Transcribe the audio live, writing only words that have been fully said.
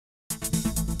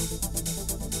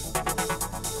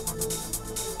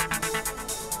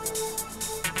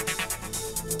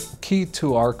key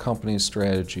to our company's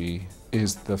strategy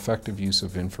is the effective use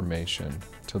of information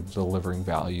to delivering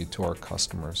value to our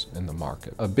customers in the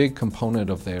market. A big component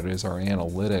of that is our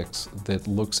analytics that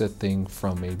looks at things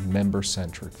from a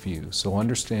member-centric view. So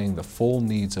understanding the full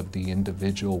needs of the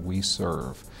individual we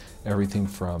serve, everything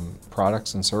from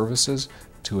products and services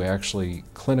to actually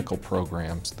clinical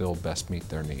programs that'll best meet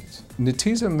their needs.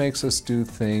 Netezza makes us do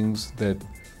things that,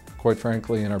 quite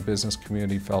frankly, in our business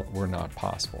community felt were not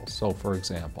possible. So for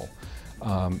example,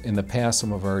 in the past,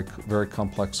 some of our very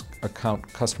complex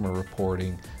customer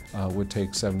reporting would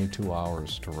take 72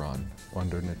 hours to run.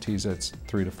 Under Netezza, it's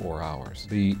 3 to 4 hours.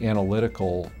 The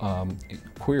analytical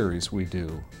queries we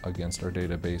do against our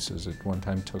databases at one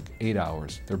time took 8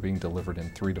 hours. They're being delivered in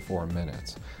 3 to 4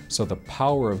 minutes. So the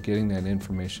power of getting that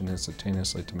information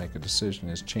instantaneously to make a decision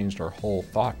has changed our whole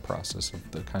thought process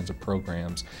of the kinds of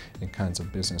programs and kinds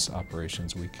of business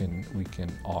operations we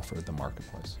can offer the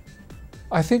marketplace.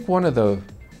 I think one of the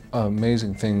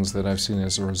amazing things that I've seen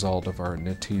as a result of our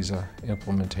Netezza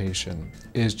implementation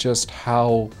is just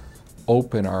how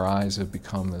open our eyes have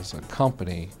become as a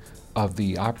company of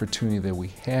the opportunity that we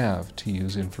have to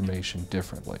use information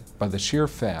differently. By the sheer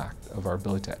fact of our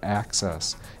ability to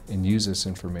access and use this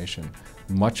information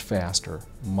much faster,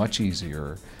 much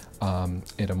easier,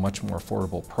 at a much more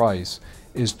affordable price,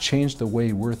 is changed the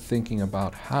way we're thinking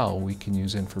about how we can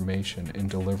use information in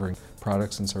delivering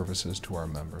products and services to our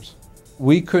members.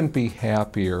 We couldn't be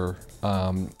happier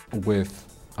with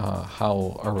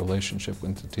how our relationship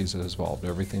with Netezza has evolved.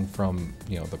 Everything from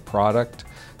the product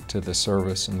to the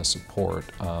service and the support.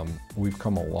 We've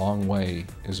come a long way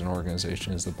as an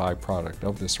organization as the byproduct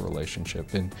of this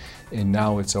relationship, and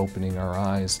now it's opening our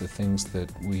eyes to things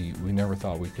that we never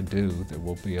thought we could do that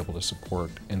we'll be able to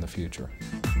support in the future.